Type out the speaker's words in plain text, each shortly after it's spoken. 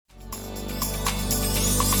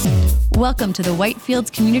Welcome to the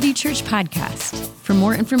Whitefields Community Church podcast. For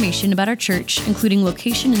more information about our church, including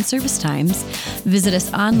location and service times, visit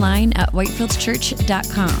us online at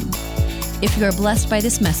whitefieldschurch.com. If you are blessed by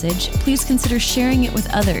this message, please consider sharing it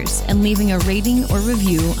with others and leaving a rating or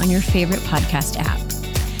review on your favorite podcast app.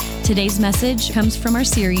 Today's message comes from our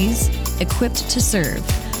series, Equipped to Serve,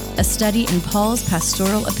 a study in Paul's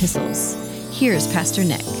pastoral epistles. Here's Pastor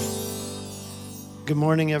Nick. Good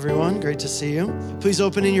morning, everyone. Great to see you. Please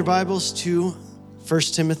open in your Bibles to 1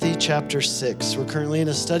 Timothy chapter 6. We're currently in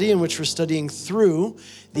a study in which we're studying through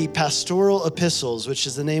the pastoral epistles, which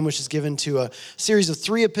is the name which is given to a series of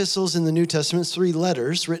 3 epistles in the New Testament, 3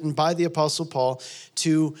 letters written by the Apostle Paul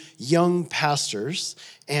to young pastors.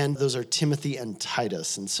 And those are Timothy and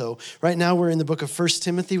Titus. And so right now we're in the book of 1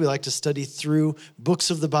 Timothy. We like to study through books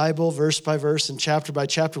of the Bible, verse by verse and chapter by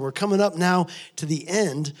chapter. We're coming up now to the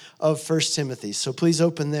end of 1 Timothy. So please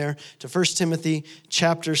open there to 1 Timothy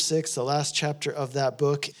chapter 6, the last chapter of that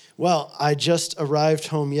book. Well, I just arrived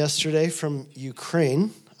home yesterday from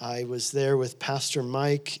Ukraine. I was there with Pastor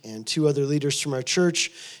Mike and 2 other leaders from our church,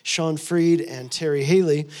 Sean Freed and Terry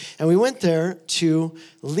Haley. And we went there to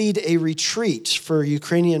lead a retreat for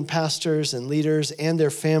Ukrainian pastors and leaders and their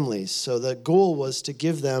families. So the goal was to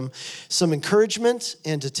give them some encouragement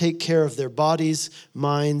and to take care of their bodies,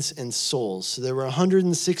 minds, and souls. So there were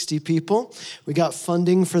 160 people. We got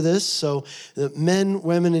funding for this. So the men,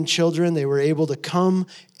 women, and children, they were able to come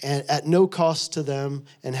and at no cost to them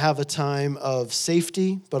and have a time of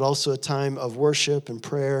safety, but also a time of worship and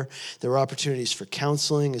prayer. There were opportunities for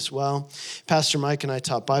counseling as well. Pastor Mike and I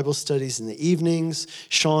taught Bible studies in the evenings.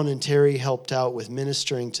 Sean and Terry helped out with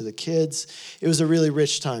ministering to the kids. It was a really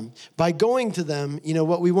rich time. By going to them,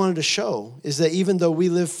 what we wanted to show is that even though we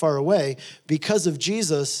live far away, because of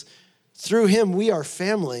Jesus, through him, we are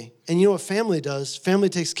family. And you know what family does? Family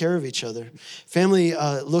takes care of each other. Family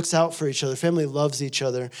looks out for each other. Family loves each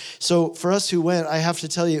other. So for us who went, I have to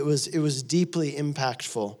tell you, it was deeply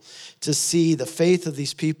impactful to see the faith of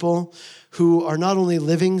these people who are not only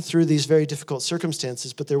living through these very difficult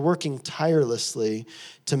circumstances, but they're working tirelessly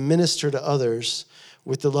to minister to others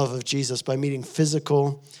with the love of Jesus by meeting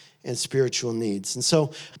physical and spiritual needs. And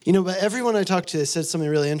so, but everyone I talked to, they said something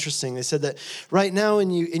really interesting. They said that right now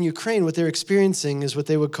in Ukraine, what they're experiencing is what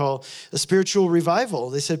they would call a spiritual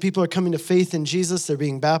revival. They said people are coming to faith in Jesus. They're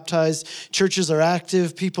being baptized. Churches are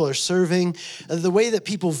active. People are serving. The way that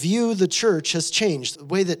people view the church has changed. The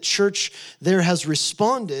way that church there has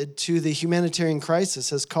responded to the humanitarian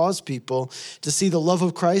crisis has caused people to see the love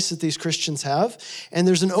of Christ that these Christians have. And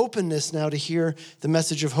there's an openness now to hear the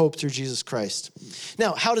message of hope through Jesus Christ.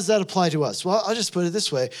 Now, how does that apply to us? Well, I'll just put it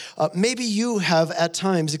this way. Maybe you have at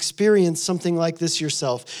times experienced something like this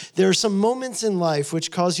yourself. There are some moments in life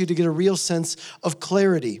which cause you to get a real sense of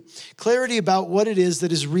clarity about what it is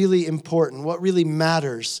that is really important, what really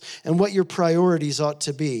matters, and what your priorities ought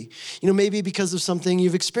to be. Maybe because of something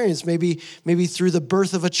you've experienced, maybe through the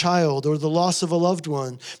birth of a child or the loss of a loved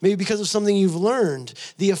one, maybe because of something you've learned.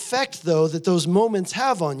 The effect, though, that those moments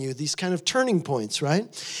have on you, these kind of turning points, right,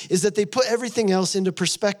 is that they put everything else into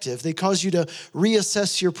perspective. They cause you to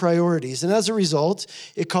reassess your priorities. And as a result,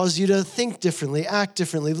 it causes you to think differently, act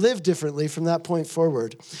differently, live differently from that point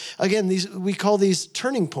forward. Again, we call these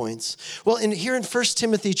turning points. Well, here in 1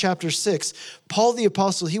 Timothy chapter 6, Paul the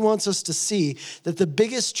Apostle, he wants us to see that the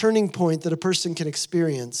biggest turning point that a person can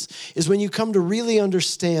experience is when you come to really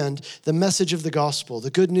understand the message of the gospel, the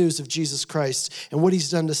good news of Jesus Christ and what he's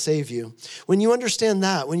done to save you. When you understand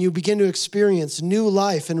that, when you begin to experience new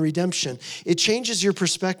life and redemption, it changes your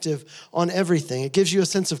perspective on everything. It gives you a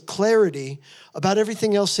sense of clarity about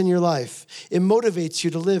everything else in your life. It motivates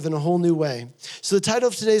you to live in a whole new way. So the title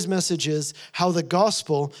of today's message is How the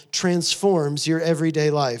Gospel Transforms Your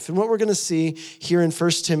Everyday Life. And what we're going to see here in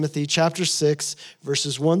 1 Timothy chapter 6,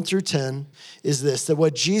 verses 1 through 10 is this, that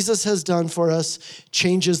what Jesus has done for us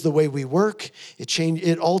changes the way we work,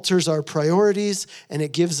 it alters our priorities, and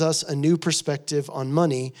it gives us a new perspective on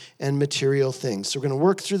money and material things. So we're going to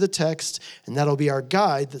work through the text, and that'll be our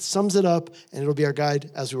guide that sums it up, and it'll be our guide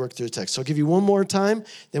as we work through the text. So I'll give you one more time,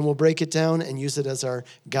 then we'll break it down and use it as our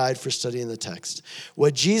guide for studying the text.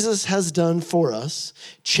 What Jesus has done for us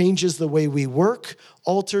changes the way we work,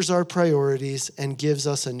 alters our priorities, and gives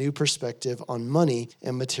us a new perspective on money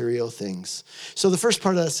and material things. So the first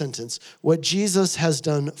part of that sentence, what Jesus has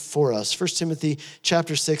done for us. 1 Timothy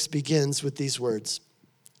chapter 6 begins with these words.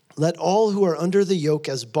 Let all who are under the yoke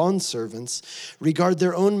as bondservants regard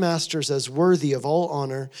their own masters as worthy of all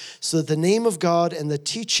honor, so that the name of God and the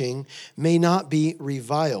teaching may not be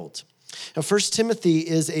reviled. Now, 1 Timothy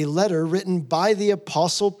is a letter written by the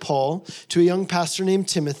Apostle Paul to a young pastor named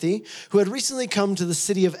Timothy, who had recently come to the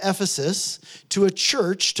city of Ephesus to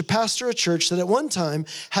pastor a church that at one time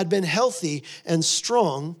had been healthy and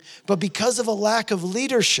strong, but because of a lack of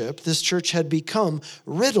leadership, this church had become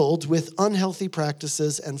riddled with unhealthy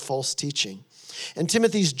practices and false teaching. And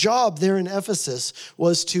Timothy's job there in Ephesus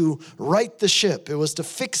was to right the ship. It was to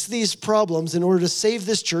fix these problems in order to save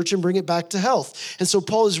this church and bring it back to health. And so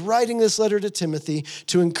Paul is writing this letter to Timothy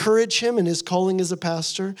to encourage him in his calling as a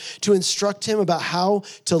pastor, to instruct him about how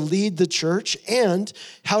to lead the church and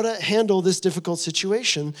how to handle this difficult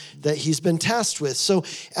situation that he's been tasked with. So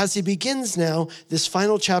as he begins now this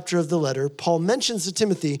final chapter of the letter, Paul mentions to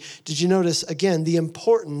Timothy, did you notice again the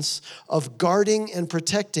importance of guarding and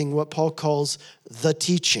protecting what Paul calls the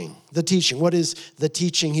teaching. The teaching. What is the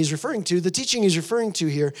teaching he's referring to? The teaching he's referring to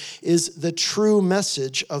here is the true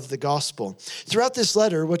message of the gospel. Throughout this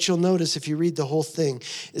letter, what you'll notice if you read the whole thing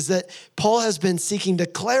is that Paul has been seeking to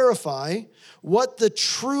clarify what the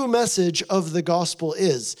true message of the gospel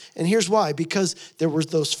is. And here's why. Because there were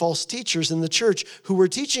those false teachers in the church who were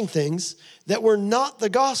teaching things that were not the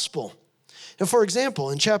gospel. Now, for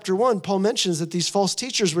example, in chapter 1, Paul mentions that these false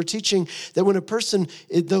teachers were teaching that when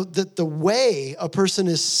the way a person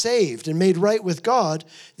is saved and made right with God,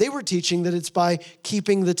 they were teaching that it's by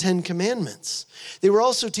keeping the 10 Commandments. They were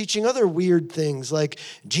also teaching other weird things like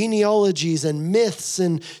genealogies and myths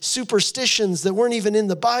and superstitions that weren't even in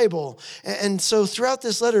the Bible. And so throughout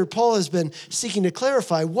this letter, Paul has been seeking to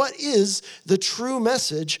clarify what is the true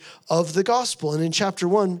message of the gospel. And in chapter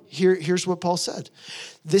 1, here's what Paul said.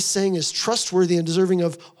 This saying is trustworthy and deserving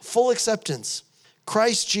of full acceptance.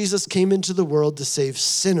 Christ Jesus came into the world to save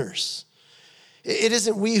sinners. It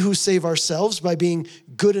isn't we who save ourselves by being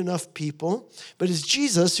good enough people, but it's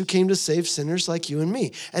Jesus who came to save sinners like you and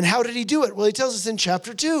me. And how did he do it? Well, he tells us in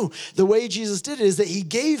chapter 2, the way Jesus did it is that he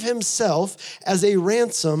gave himself as a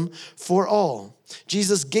ransom for all.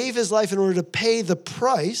 Jesus gave his life in order to pay the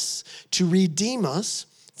price to redeem us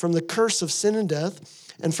from the curse of sin and death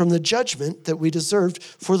and from the judgment that we deserved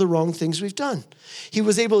for the wrong things we've done. He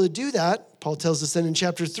was able to do that, Paul tells us then in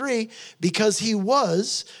chapter 3, because he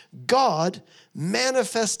was God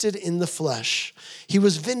manifested in the flesh. He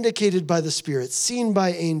was vindicated by the Spirit, seen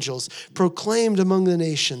by angels, proclaimed among the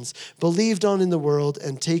nations, believed on in the world,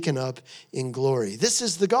 and taken up in glory. This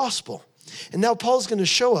is the gospel. And now Paul's going to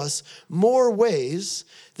show us more ways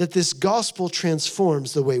that this gospel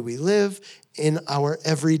transforms the way we live in our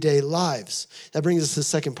everyday lives. That brings us to the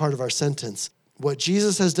second part of our sentence. What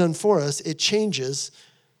Jesus has done for us, it changes,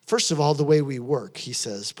 first of all, the way we work, he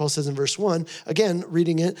says. Paul says in verse 1, again,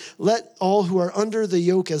 reading it, let all who are under the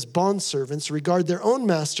yoke as bondservants regard their own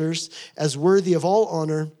masters as worthy of all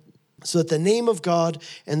honor, so that the name of God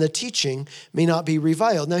and the teaching may not be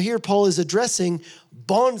reviled. Now here Paul is addressing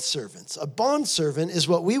bondservants. A bondservant is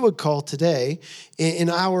what we would call today, in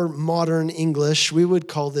our modern English, we would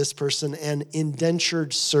call this person an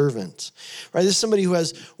indentured servant. Right? This is somebody who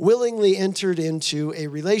has willingly entered into a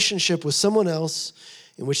relationship with someone else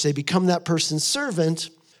in which they become that person's servant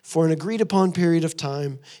for an agreed upon period of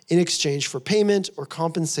time in exchange for payment or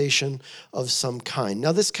compensation of some kind.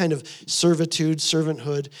 Now, this kind of servitude,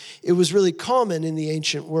 servanthood, it was really common in the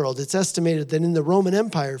ancient world. It's estimated that in the Roman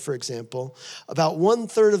Empire, for example, about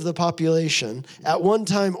 1/3 of the population at one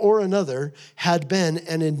time or another had been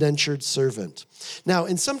an indentured servant. Now,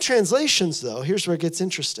 in some translations, though, here's where it gets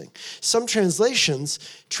interesting. Some translations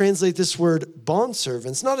translate this word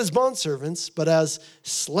bondservants, not as bondservants, but as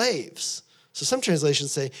slaves. So some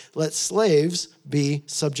translations say, let slaves be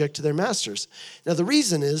subject to their masters. Now, the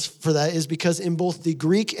reason for that is because in both the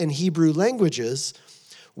Greek and Hebrew languages,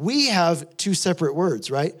 we have two separate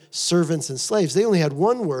words, right? Servants and slaves. They only had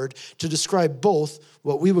one word to describe both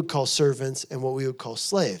what we would call servants and what we would call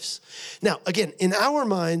slaves. Now, again, in our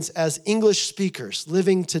minds as English speakers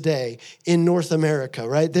living today in North America,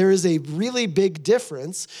 right, there is a really big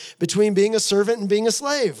difference between being a servant and being a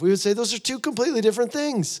slave. We would say those are two completely different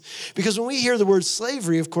things. Because when we hear the word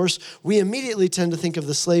slavery, of course, we immediately tend to think of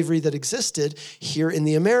the slavery that existed here in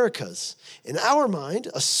the Americas. In our mind,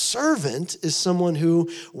 a servant is someone who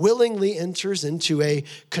willingly enters into a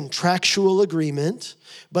contractual agreement,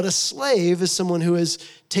 but a slave is someone who is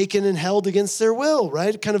taken and held against their will,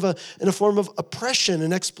 right? Kind of in a form of oppression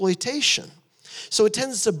and exploitation. So it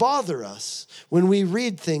tends to bother us when we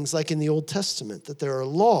read things like in the Old Testament, that there are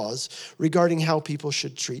laws regarding how people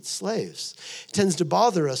should treat slaves. It tends to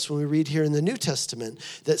bother us when we read here in the New Testament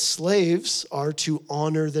that slaves are to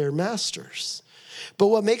honor their masters. But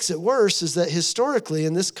what makes it worse is that historically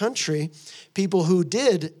in this country, people who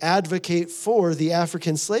did advocate for the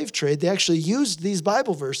African slave trade, they actually used these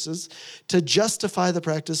Bible verses to justify the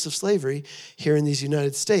practice of slavery here in these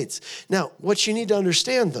United States. Now, what you need to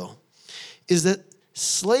understand, though, is that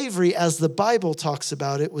slavery, as the Bible talks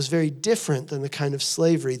about it, was very different than the kind of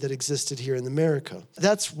slavery that existed here in America.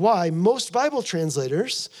 That's why most Bible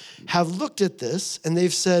translators have looked at this and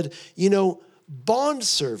they've said,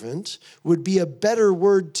 bondservant would be a better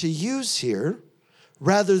word to use here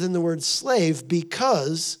rather than the word slave,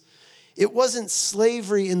 because it wasn't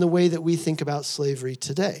slavery in the way that we think about slavery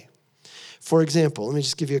today. For example, let me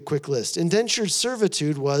just give you a quick list. Indentured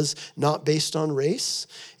servitude was not based on race.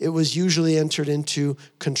 It was usually entered into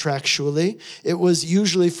contractually. It was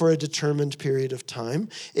usually for a determined period of time.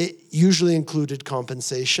 It usually included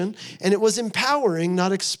compensation. And it was empowering,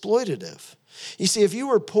 not exploitative. You see, if you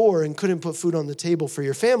were poor and couldn't put food on the table for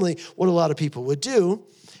your family, what a lot of people would do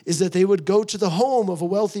is that they would go to the home of a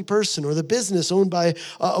wealthy person or the business owned by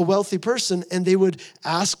a wealthy person, and they would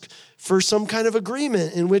ask for some kind of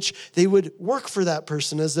agreement in which they would work for that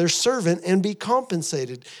person as their servant and be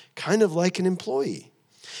compensated, kind of like an employee.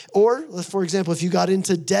 Or, for example, if you got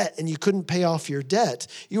into debt and you couldn't pay off your debt,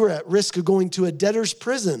 you were at risk of going to a debtor's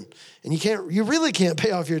prison. And you really can't pay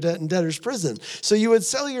off your debt in debtor's prison. So you would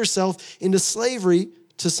sell yourself into slavery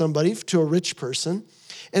to somebody, to a rich person.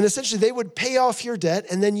 And essentially they would pay off your debt,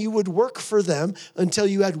 and then you would work for them until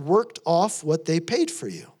you had worked off what they paid for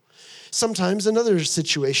you. Sometimes another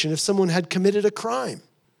situation, if someone had committed a crime,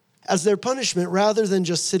 as their punishment, rather than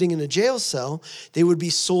just sitting in a jail cell, they would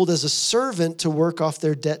be sold as a servant to work off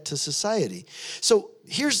their debt to society. So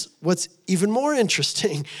here's what's even more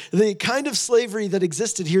interesting. The kind of slavery that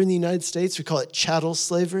existed here in the United States, we call it chattel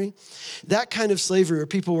slavery. That kind of slavery where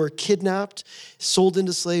people were kidnapped, sold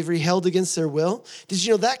into slavery, held against their will. Did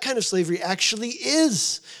you know that kind of slavery actually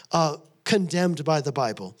is condemned by the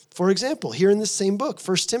Bible? For example, here in this same book,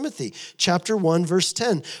 1 Timothy chapter 1, verse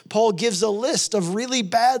 10, Paul gives a list of really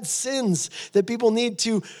bad sins that people need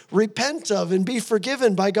to repent of and be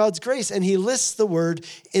forgiven by God's grace. And he lists the word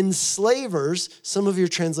enslavers. Some of your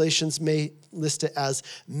translations may list it as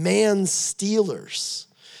man-stealers.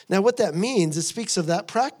 Now, what that means, it speaks of that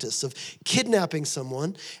practice of kidnapping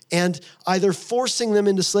someone and either forcing them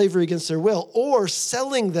into slavery against their will or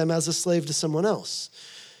selling them as a slave to someone else.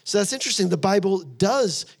 So that's interesting. The Bible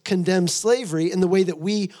does condemn slavery in the way that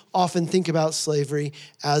we often think about slavery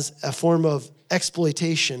as a form of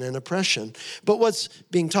exploitation and oppression. But what's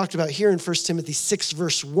being talked about here in 1 Timothy 6,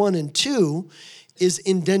 verse 1 and 2 is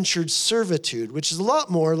indentured servitude, which is a lot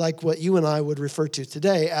more like what you and I would refer to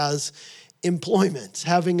today as employment,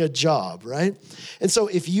 having a job, right? And so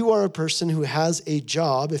if you are a person who has a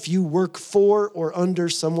job, if you work for or under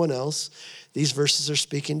someone else, these verses are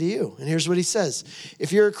speaking to you. And here's what he says.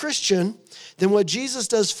 If you're a Christian, then what Jesus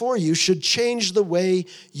does for you should change the way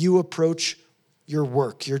you approach your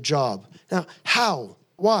work, your job. Now, how?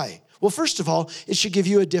 Why? Well, first of all, it should give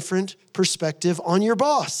you a different perspective on your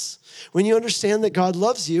boss. When you understand that God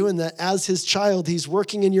loves you and that as his child, he's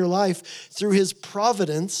working in your life through his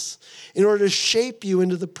providence in order to shape you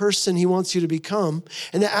into the person he wants you to become,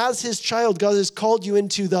 and that as his child, God has called you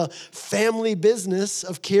into the family business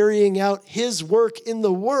of carrying out his work in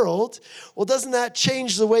the world, well, doesn't that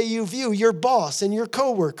change the way you view your boss and your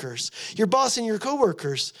coworkers? Your boss and your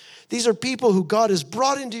coworkers, these are people who God has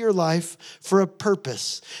brought into your life for a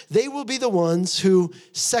purpose. They will be the ones who,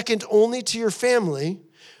 second only to your family,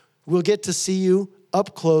 will get to see you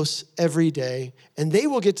up close every day, and they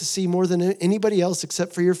will get to see more than anybody else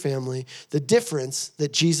except for your family the difference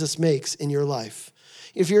that Jesus makes in your life.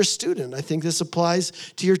 If you're a student, I think this applies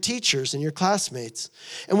to your teachers and your classmates.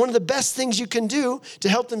 And one of the best things you can do to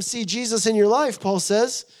help them see Jesus in your life, Paul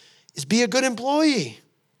says, is be a good employee.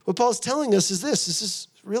 What Paul's telling us is this is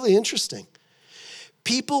really interesting.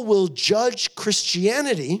 People will judge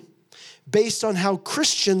Christianity based on how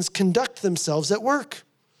Christians conduct themselves at work.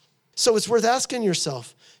 So it's worth asking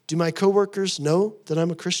yourself, do my coworkers know that I'm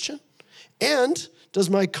a Christian? And does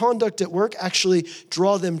my conduct at work actually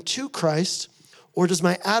draw them to Christ? Or does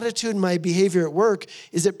my attitude and my behavior at work,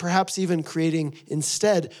 is it perhaps even creating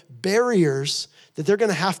instead barriers that they're going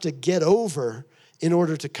to have to get over in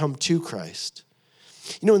order to come to Christ?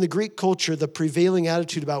 You know, in the Greek culture, the prevailing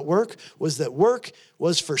attitude about work was that work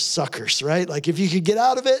was for suckers, right? Like if you could get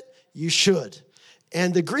out of it, you should.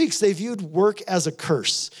 And the Greeks, they viewed work as a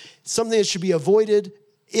curse, something that should be avoided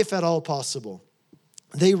if at all possible.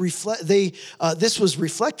 This was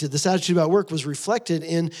reflected, this attitude about work was reflected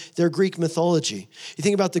in their Greek mythology. You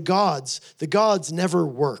think about the gods never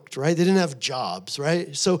worked, right? They didn't have jobs,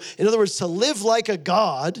 right? So in other words, to live like a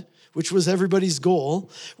god which was everybody's goal,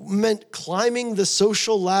 meant climbing the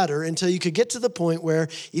social ladder until you could get to the point where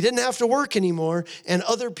you didn't have to work anymore and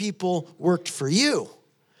other people worked for you.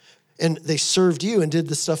 And they served you and did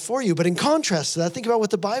the stuff for you. But in contrast to that, think about what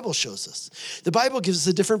the Bible shows us. The Bible gives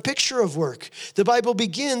us a different picture of work. The Bible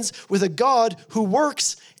begins with a God who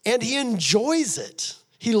works and he enjoys it.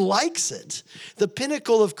 He likes it. The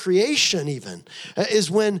pinnacle of creation even is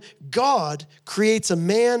when God creates a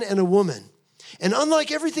man and a woman. And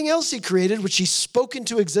unlike everything else he created, which he spoke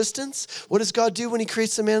into existence, what does God do when he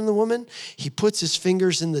creates the man and the woman? He puts his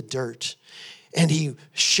fingers in the dirt. And he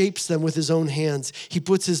shapes them with his own hands. He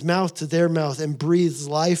puts his mouth to their mouth and breathes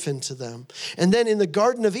life into them. And then in the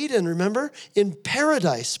Garden of Eden, remember, in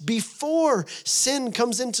paradise, before sin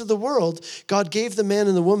comes into the world, God gave the man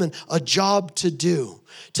and the woman a job to do,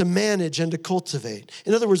 to manage and to cultivate.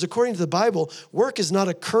 In other words, according to the Bible, work is not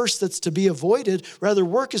a curse that's to be avoided. Rather,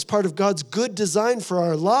 work is part of God's good design for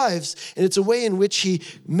our lives. And it's a way in which he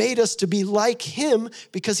made us to be like him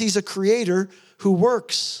because he's a creator who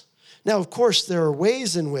works. Now, of course, there are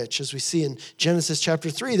ways in which, as we see in Genesis chapter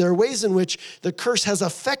 3, there are ways in which the curse has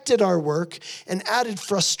affected our work and added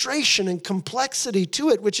frustration and complexity to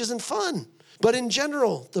it, which isn't fun. But in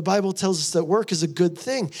general, the Bible tells us that work is a good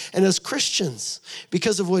thing. And as Christians,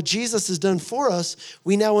 because of what Jesus has done for us,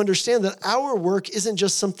 we now understand that our work isn't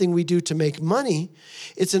just something we do to make money.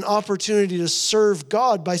 It's an opportunity to serve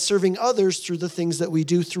God by serving others through the things that we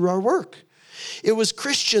do through our work. It was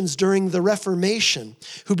Christians during the Reformation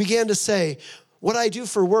who began to say, what I do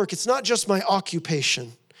for work, it's not just my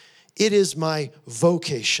occupation, it is my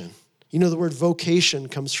vocation. You know, the word vocation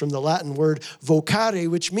comes from the Latin word vocare,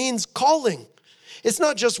 which means calling. It's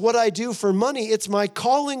not just what I do for money, it's my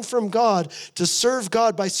calling from God to serve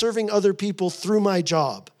God by serving other people through my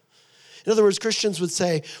job. In other words, Christians would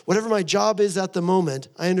say, whatever my job is at the moment,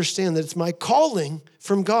 I understand that it's my calling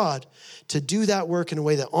from God to do that work in a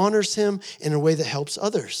way that honors him and in a way that helps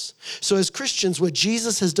others. So as Christians, what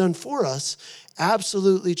Jesus has done for us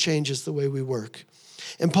absolutely changes the way we work.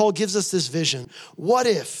 And Paul gives us this vision. What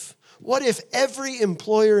if every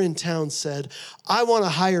employer in town said, I want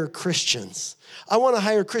to hire Christians. I want to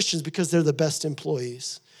hire Christians because they're the best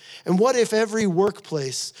employees. And what if every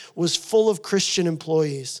workplace was full of Christian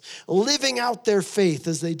employees living out their faith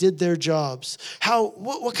as they did their jobs?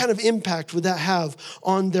 What kind of impact would that have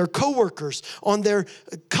on their coworkers, on their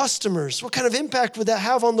customers? What kind of impact would that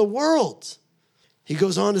have on the world? He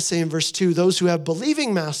goes on to say in verse 2, those who have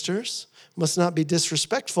believing masters must not be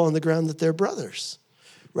disrespectful on the ground that they're brothers.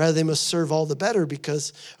 Rather, they must serve all the better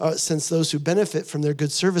because since those who benefit from their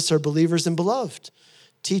good service are believers and beloved.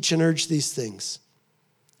 Teach and urge these things.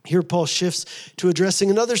 Here Paul shifts to addressing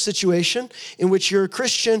another situation in which you're a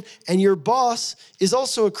Christian and your boss is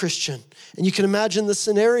also a Christian. And you can imagine the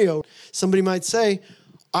scenario. Somebody might say,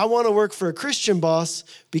 I want to work for a Christian boss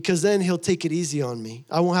because then he'll take it easy on me.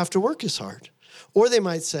 I won't have to work as hard. Or they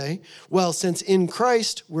might say, well, since in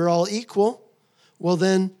Christ we're all equal, well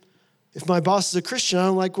then, if my boss is a Christian, I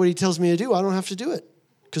don't like what he tells me to do, I don't have to do it.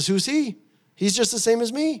 Because who's he? He's just the same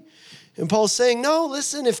as me. And Paul's saying, no,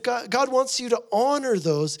 listen, if God wants you to honor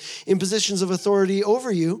those in positions of authority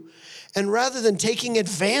over you, and rather than taking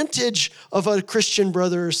advantage of a Christian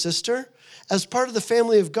brother or sister, as part of the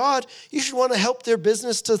family of God, you should want to help their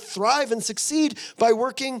business to thrive and succeed by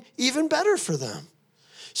working even better for them.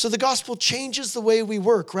 So the gospel changes the way we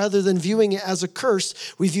work. Rather than viewing it as a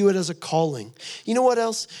curse, we view it as a calling. You know what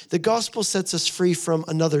else? The gospel sets us free from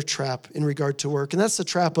another trap in regard to work, and that's the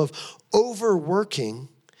trap of overworking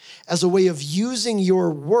as a way of using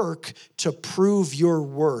your work to prove your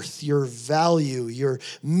worth, your value, your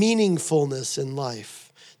meaningfulness in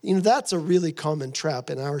life. You know, that's a really common trap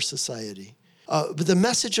in our society. But the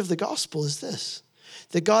message of the gospel is this,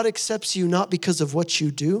 that God accepts you not because of what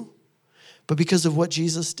you do, but because of what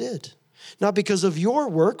Jesus did. Not because of your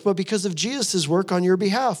work, but because of Jesus' work on your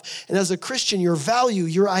behalf. And as a Christian, your value,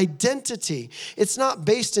 your identity, it's not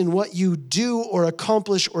based in what you do or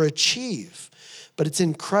accomplish or achieve, but it's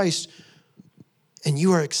in Christ, and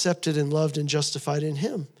you are accepted and loved and justified in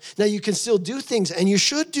him. Now you can still do things, and you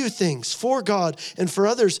should do things for God and for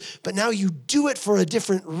others, but now you do it for a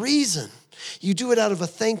different reason. You do it out of a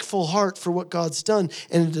thankful heart for what God's done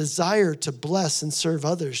and a desire to bless and serve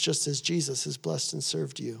others, just as Jesus has blessed and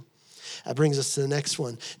served you. That brings us to the next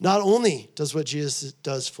one. Not only does what Jesus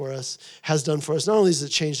does for us, has done for us, not only does it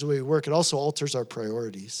change the way we work, it also alters our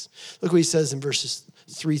priorities. Look what he says in verses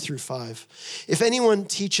 3 through 5. If anyone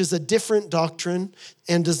teaches a different doctrine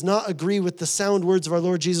and does not agree with the sound words of our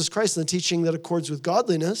Lord Jesus Christ and the teaching that accords with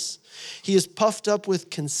godliness, he is puffed up with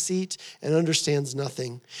conceit and understands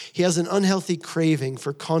nothing. He has an unhealthy craving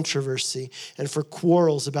for controversy and for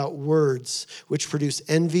quarrels about words, which produce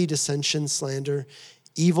envy, dissension, slander,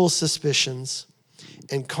 evil suspicions,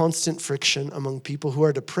 and constant friction among people who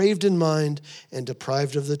are depraved in mind and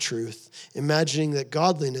deprived of the truth, imagining that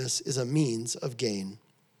godliness is a means of gain.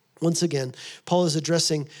 Once again, Paul is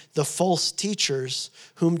addressing the false teachers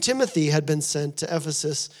whom Timothy had been sent to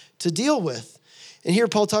Ephesus to deal with. And here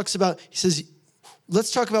Paul talks about, he says,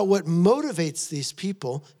 let's talk about what motivates these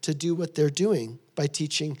people to do what they're doing by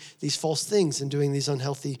teaching these false things and doing these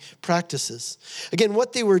unhealthy practices. Again,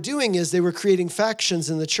 what they were doing is they were creating factions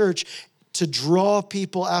in the church to draw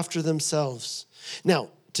people after themselves. Now,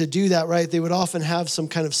 to do that, right, they would often have some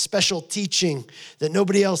kind of special teaching that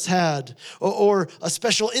nobody else had, or a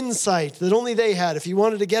special insight that only they had. If you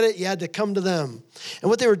wanted to get it, you had to come to them. And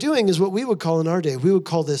what they were doing is what we would call in our day, we would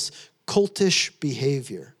call this cultish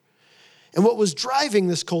behavior. And what was driving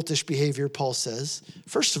this cultish behavior, Paul says,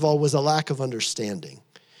 first of all, was a lack of understanding.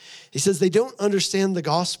 He says they don't understand the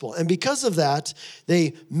gospel. And because of that,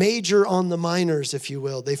 they major on the minors, if you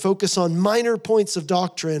will. They focus on minor points of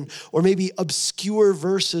doctrine or maybe obscure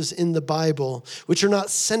verses in the Bible, which are not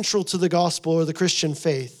central to the gospel or the Christian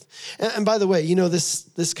faith. And by the way, you know,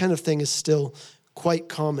 this kind of thing is still quite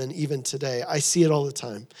common even today. I see it all the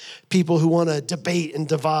time. People who want to debate and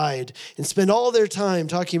divide and spend all their time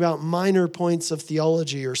talking about minor points of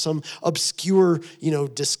theology or some obscure,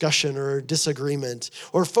 discussion or disagreement,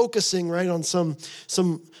 or focusing right on some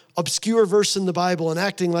obscure verse in the Bible and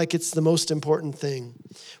acting like it's the most important thing.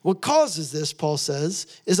 What causes this, Paul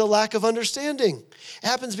says, is a lack of understanding. It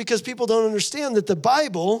happens because people don't understand that the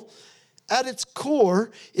Bible, at its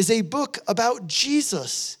core, is a book about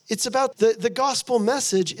Jesus. It's about the gospel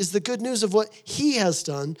message is the good news of what he has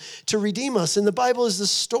done to redeem us. And the Bible is the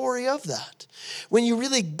story of that. When you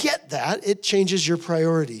really get that, it changes your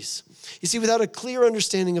priorities. You see, without a clear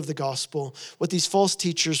understanding of the gospel, what these false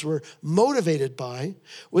teachers were motivated by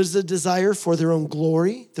was the desire for their own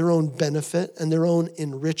glory, their own benefit, and their own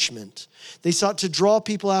enrichment. They sought to draw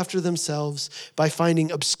people after themselves by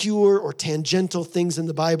finding obscure or tangential things in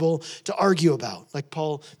the Bible to argue about. Like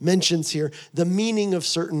Paul mentions here, the meaning of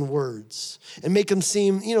certain words. And make them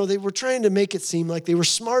seem, they were trying to make it seem like they were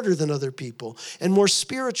smarter than other people and more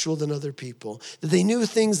spiritual than other people, that they knew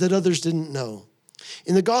things that others didn't know.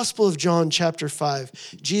 In the Gospel of John, chapter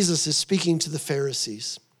 5, Jesus is speaking to the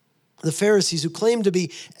Pharisees. The Pharisees who claimed to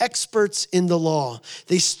be experts in the law.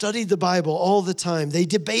 They studied the Bible all the time. They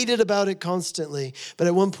debated about it constantly. But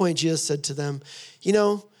at one point, Jesus said to them,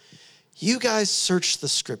 you guys search the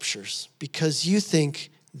scriptures because you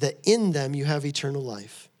think that in them you have eternal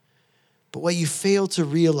life. But what you fail to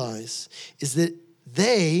realize is that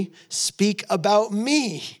they speak about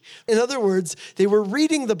me. In other words, they were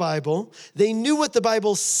reading the Bible. They knew what the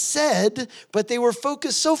Bible said, but they were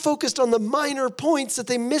so focused on the minor points that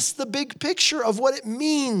they missed the big picture of what it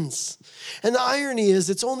means. And the irony is,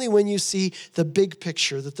 it's only when you see the big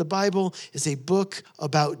picture, that the Bible is a book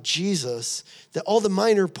about Jesus, that all the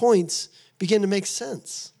minor points begin to make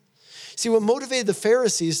sense. See, what motivated the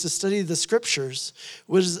Pharisees to study the scriptures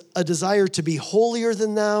was a desire to be holier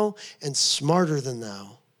than thou and smarter than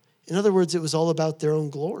thou. In other words, it was all about their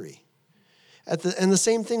own glory. And the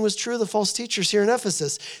same thing was true of the false teachers here in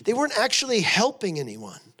Ephesus. They weren't actually helping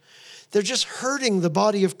anyone. They're just hurting the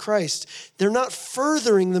body of Christ. They're not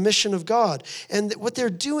furthering the mission of God. And what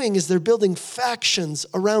they're doing is they're building factions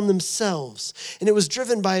around themselves. And it was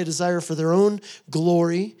driven by a desire for their own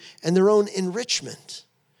glory and their own enrichment.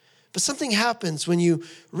 But something happens when you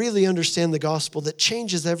really understand the gospel that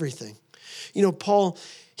changes everything. Paul,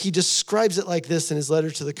 he describes it like this in his letter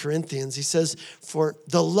to the Corinthians. He says, for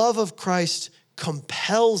the love of Christ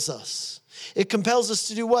compels us. It compels us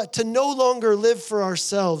to do what? To no longer live for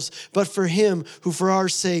ourselves, but for him who for our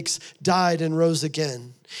sakes died and rose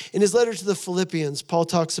again. In his letter to the Philippians, Paul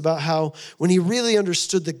talks about how when he really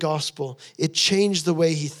understood the gospel, it changed the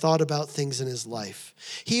way he thought about things in his life.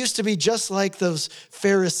 He used to be just like those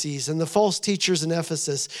Pharisees and the false teachers in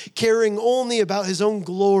Ephesus, caring only about his own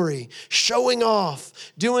glory, showing off,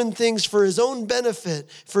 doing things for his own benefit,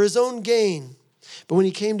 for his own gain. But when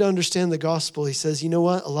he came to understand the gospel, he says, you know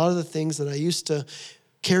what? A lot of the things that I used to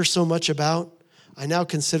care so much about, I now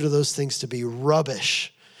consider those things to be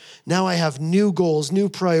rubbish. Now I have new goals, new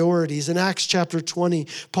priorities. In Acts chapter 20,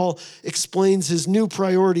 Paul explains his new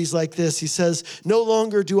priorities like this. He says, no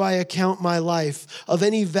longer do I account my life of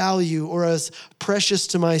any value or as precious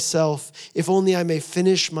to myself, if only I may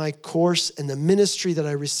finish my course and the ministry that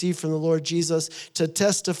I received from the Lord Jesus to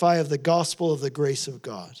testify of the gospel of the grace of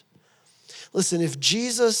God. Listen, if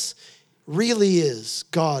Jesus really is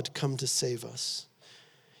God come to save us,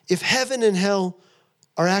 if heaven and hell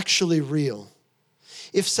are actually real,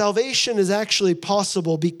 if salvation is actually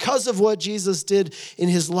possible because of what Jesus did in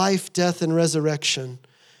his life, death, and resurrection,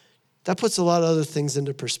 that puts a lot of other things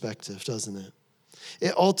into perspective, doesn't it?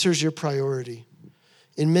 It alters your priority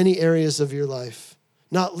in many areas of your life,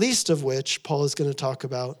 not least of which Paul is going to talk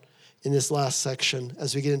about in this last section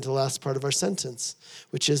as we get into the last part of our sentence,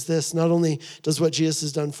 which is this: not only does what Jesus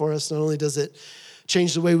has done for us, not only does it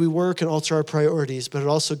change the way we work and alter our priorities, but it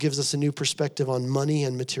also gives us a new perspective on money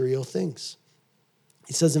and material things.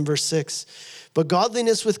 He says in verse 6, but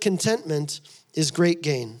godliness with contentment is great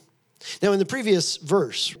gain. Now, in the previous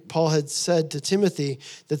verse, Paul had said to Timothy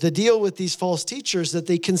that the deal with these false teachers, that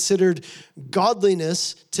they considered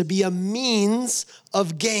godliness to be a means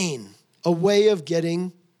of gain, a way of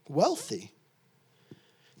getting wealthy.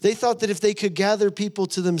 They thought that if they could gather people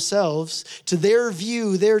to themselves, to their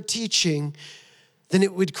view, their teaching, then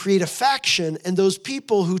it would create a faction, and those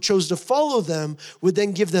people who chose to follow them would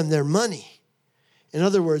then give them their money. In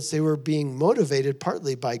other words, they were being motivated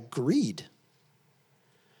partly by greed.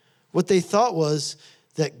 What they thought was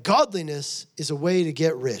that godliness is a way to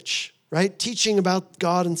get rich, right? Teaching about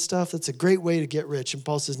God and stuff, that's a great way to get rich. And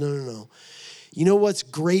Paul says, no. You know what's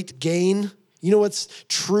great gain? You know what's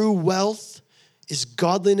true wealth? Is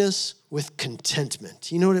godliness with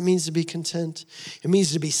contentment. You know what it means to be content? It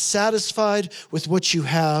means to be satisfied with what you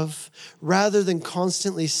have rather than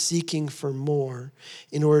constantly seeking for more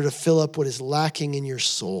in order to fill up what is lacking in your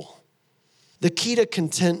soul. The key to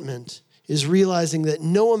contentment is realizing that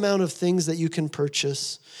no amount of things that you can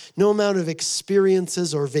purchase, no amount of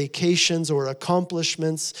experiences or vacations or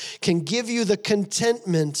accomplishments can give you the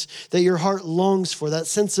contentment that your heart longs for, that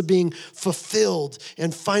sense of being fulfilled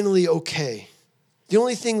and finally okay. The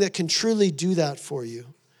only thing that can truly do that for you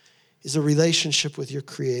is a relationship with your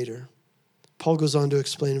Creator. Paul goes on to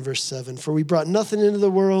explain in verse 7, for we brought nothing into the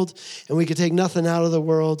world, and we could take nothing out of the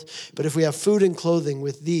world, but if we have food and clothing,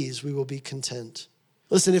 with these we will be content.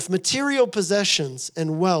 Listen, if material possessions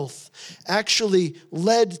and wealth actually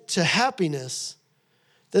led to happiness,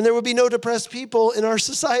 then there would be no depressed people in our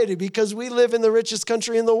society because we live in the richest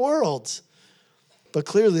country in the world. But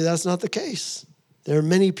clearly that's not the case. There are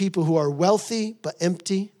many people who are wealthy but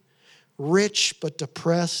empty, rich but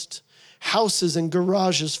depressed, houses and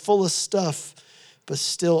garages full of stuff but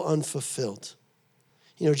still unfulfilled.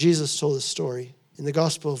 You know, Jesus told a story in the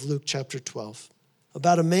Gospel of Luke chapter 12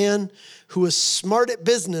 about a man who was smart at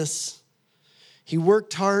business. He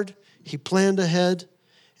worked hard, he planned ahead,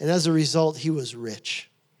 and as a result, he was rich.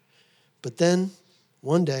 But then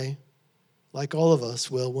one day, like all of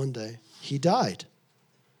us will one day, he died.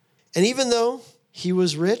 And even though he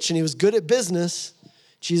was rich and he was good at business,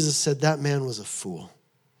 Jesus said that man was a fool.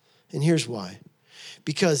 And here's why.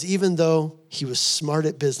 Because even though he was smart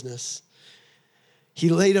at business, he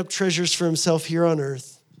laid up treasures for himself here on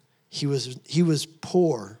earth, he was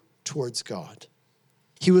poor towards God.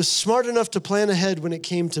 He was smart enough to plan ahead when it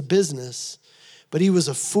came to business, but he was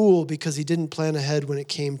a fool because he didn't plan ahead when it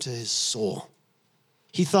came to his soul.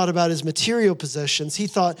 He thought about his material possessions. He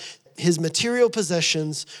thought his material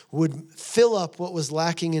possessions would fill up what was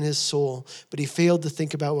lacking in his soul, but he failed to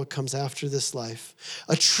think about what comes after this life.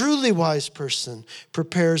 A truly wise person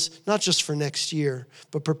prepares not just for next year,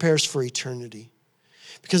 but prepares for eternity.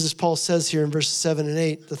 Because as Paul says here in verses 7 and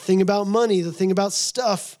 8, the thing about money, the thing about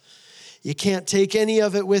stuff, you can't take any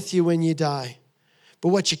of it with you when you die. But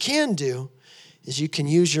what you can do is you can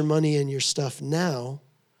use your money and your stuff now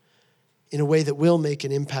in a way that will make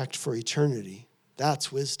an impact for eternity.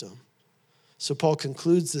 That's wisdom. So Paul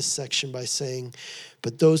concludes this section by saying,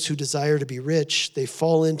 but those who desire to be rich, they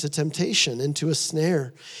fall into temptation, into a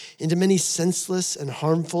snare, into many senseless and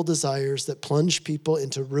harmful desires that plunge people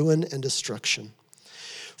into ruin and destruction.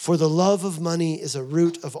 For the love of money is a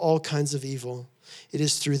root of all kinds of evil. It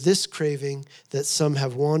is through this craving that some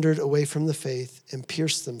have wandered away from the faith and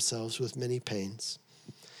pierced themselves with many pains.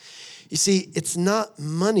 You see, it's not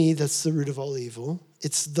money that's the root of all evil.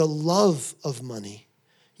 It's the love of money.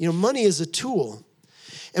 You know, money is a tool.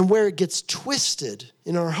 And where it gets twisted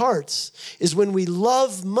in our hearts is when we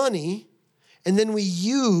love money and then we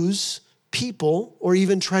use people or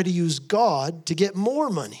even try to use God to get more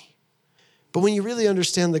money. But when you really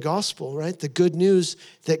understand the gospel, right, the good news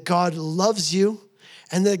that God loves you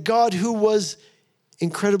And that God, who was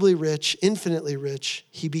incredibly rich, infinitely rich,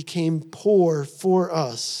 he became poor for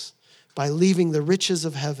us by leaving the riches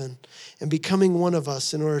of heaven and becoming one of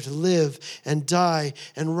us in order to live and die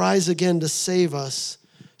and rise again to save us,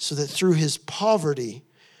 so that through his poverty,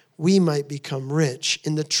 we might become rich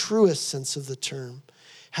in the truest sense of the term,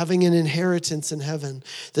 having an inheritance in heaven,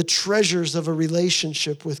 the treasures of a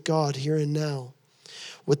relationship with God here and now.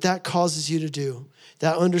 What that causes you to do,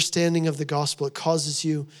 that understanding of the gospel, it causes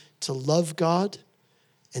you to love God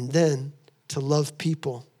and then to love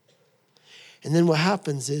people. And then what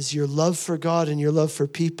happens is your love for God and your love for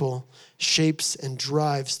people shapes and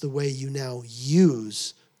drives the way you now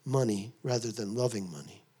use money rather than loving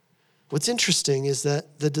money. What's interesting is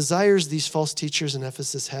that the desires these false teachers in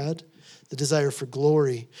Ephesus had, the desire for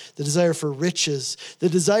glory, the desire for riches, the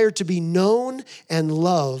desire to be known and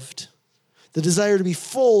loved, the desire to be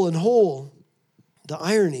full and whole, the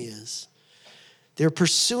irony is they're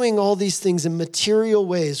pursuing all these things in material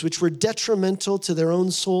ways which were detrimental to their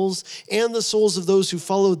own souls and the souls of those who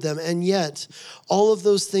followed them. And yet, all of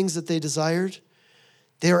those things that they desired,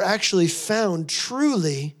 they are actually found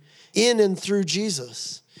truly in and through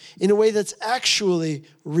Jesus in a way that's actually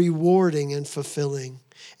rewarding and fulfilling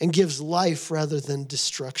and gives life rather than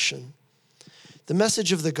destruction. The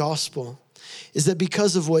message of the gospel is that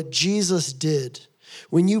because of what Jesus did,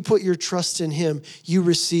 when you put your trust in him, you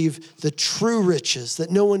receive the true riches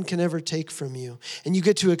that no one can ever take from you. And you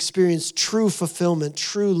get to experience true fulfillment,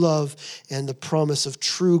 true love, and the promise of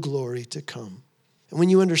true glory to come. And when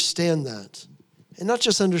you understand that, and not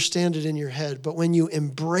just understand it in your head, but when you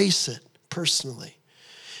embrace it personally,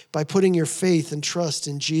 by putting your faith and trust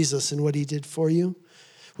in Jesus and what he did for you,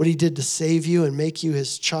 what he did to save you and make you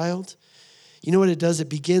his child, you know what it does? It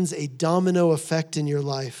begins a domino effect in your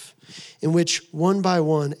life in which one by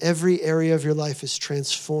one, every area of your life is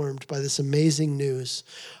transformed by this amazing news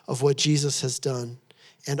of what Jesus has done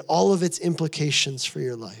and all of its implications for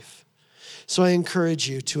your life. So I encourage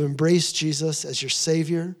you to embrace Jesus as your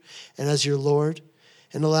Savior and as your Lord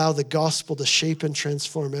and allow the gospel to shape and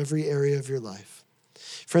transform every area of your life.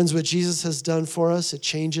 Friends, what Jesus has done for us, it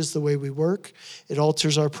changes the way we work, it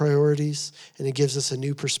alters our priorities, and it gives us a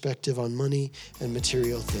new perspective on money and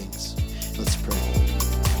material things. Let's pray.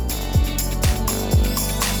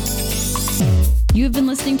 You have been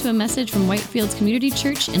listening to a message from Whitefields Community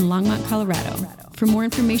Church in Longmont, Colorado. For more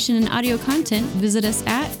information and audio content, visit us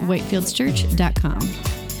at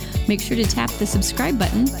whitefieldschurch.com. Make sure to tap the subscribe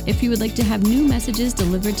button if you would like to have new messages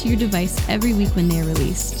delivered to your device every week when they are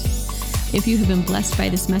released. If you have been blessed by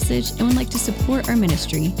this message and would like to support our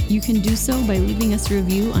ministry, you can do so by leaving us a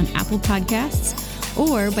review on Apple Podcasts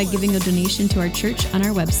or by giving a donation to our church on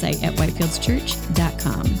our website at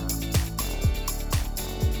whitefieldschurch.com.